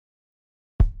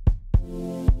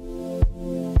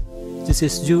This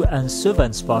is Zeus and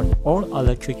SylvanSport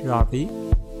all-electric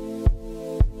RV.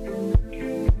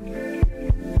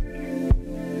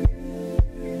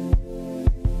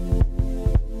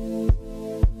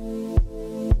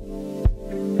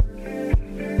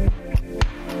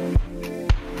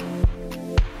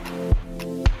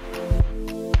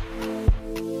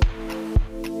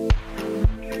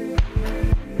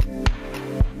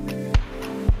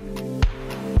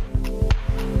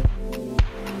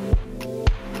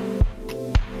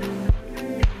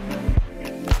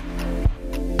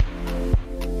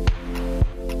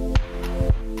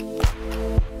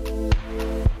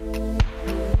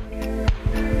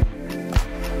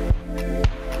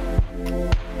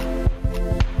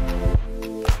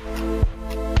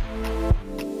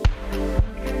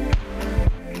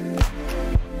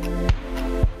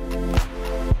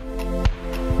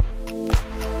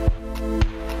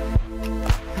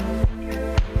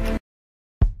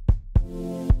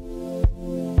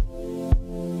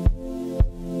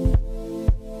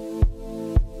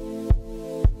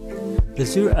 The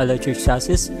Zero Electric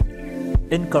Chassis,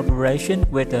 in cooperation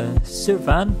with the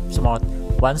SylvanSport,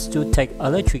 wants to take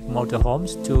electric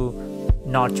motorhomes to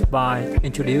notch by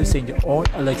introducing the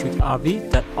all-electric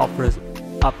RV that offers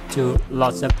up to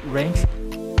lots of range,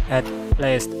 at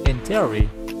least in theory.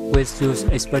 With Zeus'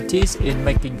 expertise in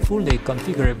making fully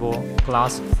configurable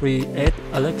Class 3/8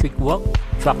 electric work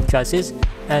truck chassis,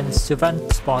 and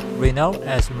SylvanSport renowned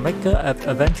as maker of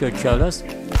adventure trailers,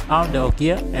 outdoor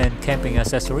gear, and camping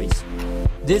accessories.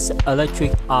 This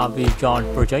electric RV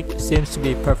joint project seems to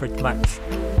be a perfect match.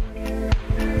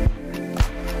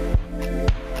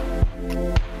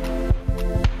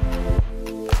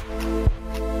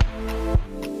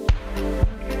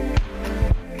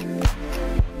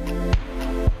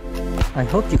 I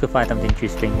hope you could find something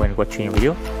interesting when watching the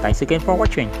video. Thanks again for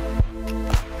watching.